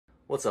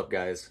What's up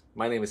guys?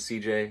 My name is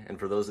CJ, and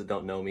for those that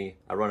don't know me,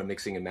 I run a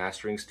mixing and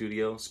mastering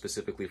studio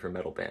specifically for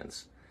metal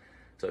bands.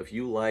 So if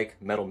you like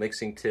metal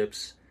mixing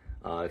tips,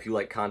 if you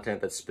like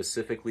content that's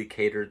specifically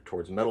catered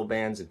towards metal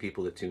bands and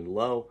people that tune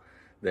low,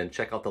 then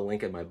check out the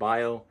link in my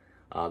bio.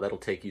 That'll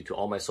take you to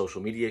all my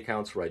social media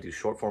accounts where I do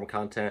short form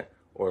content,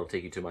 or it'll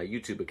take you to my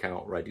YouTube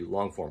account where I do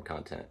long form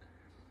content.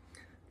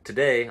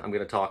 Today, I'm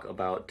going to talk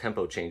about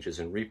tempo changes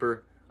in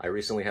Reaper. I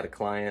recently had a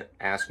client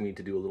ask me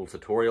to do a little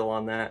tutorial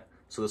on that,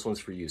 so this one's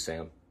for you,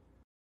 Sam.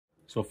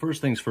 So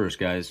first things first,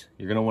 guys,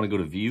 you're going to want to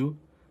go to View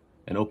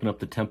and open up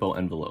the tempo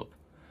envelope.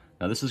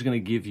 Now this is going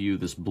to give you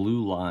this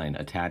blue line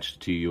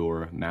attached to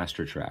your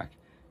master track.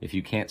 If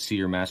you can't see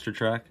your master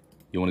track,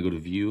 you want to go to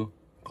View,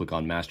 click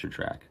on Master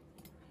Track.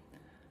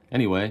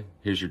 Anyway,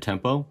 here's your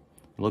tempo.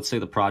 Let's say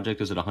the project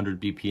is at 100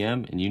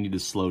 BPM and you need to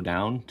slow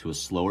down to a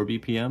slower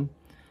BPM.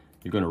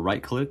 You're going to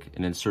right click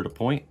and insert a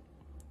point,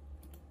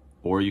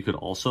 or you could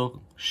also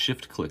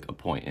shift click a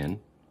point in.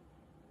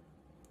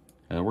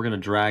 And we're going to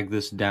drag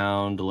this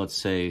down to, let's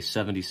say,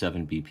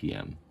 77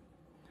 BPM.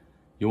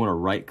 You want to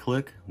right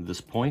click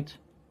this point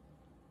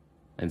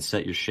and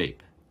set your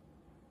shape.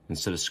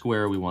 Instead of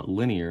square, we want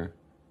linear,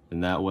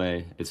 and that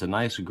way it's a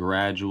nice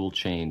gradual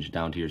change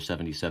down to your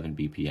 77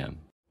 BPM.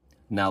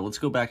 Now let's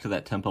go back to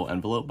that tempo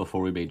envelope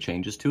before we made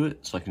changes to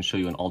it so I can show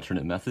you an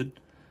alternate method.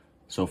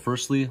 So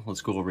firstly,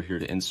 let's go over here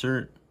to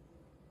Insert,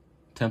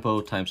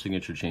 Tempo, Time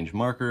Signature Change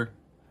Marker,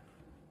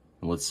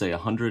 and let's say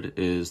 100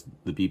 is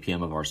the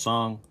BPM of our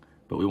song,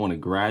 but we want to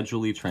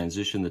gradually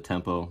transition the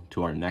tempo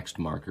to our next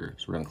marker.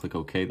 So we're going to click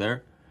OK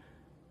there,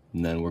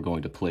 and then we're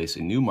going to place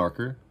a new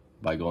marker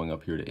by going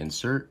up here to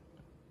Insert,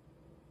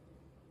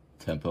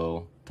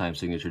 Tempo, Time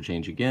Signature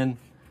Change again,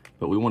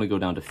 but we want to go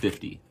down to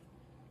 50.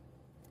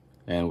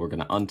 And we're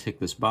going to untick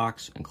this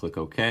box and click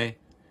OK,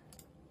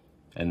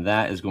 and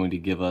that is going to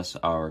give us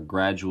our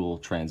gradual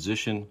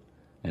transition,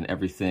 and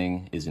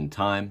everything is in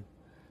time.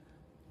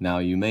 Now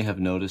you may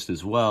have noticed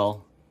as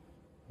well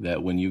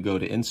that when you go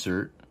to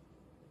Insert,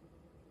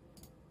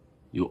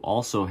 you'll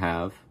also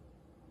have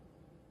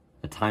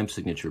a time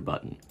signature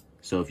button.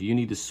 So if you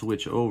need to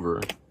switch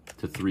over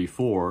to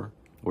 3/4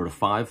 or to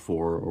 5/4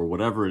 or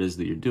whatever it is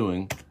that you're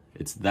doing,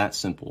 it's that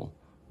simple.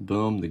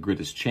 Boom, the grid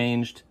has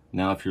changed.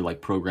 Now if you're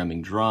like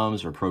programming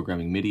drums or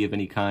programming MIDI of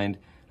any kind,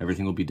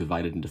 everything will be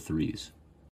divided into threes.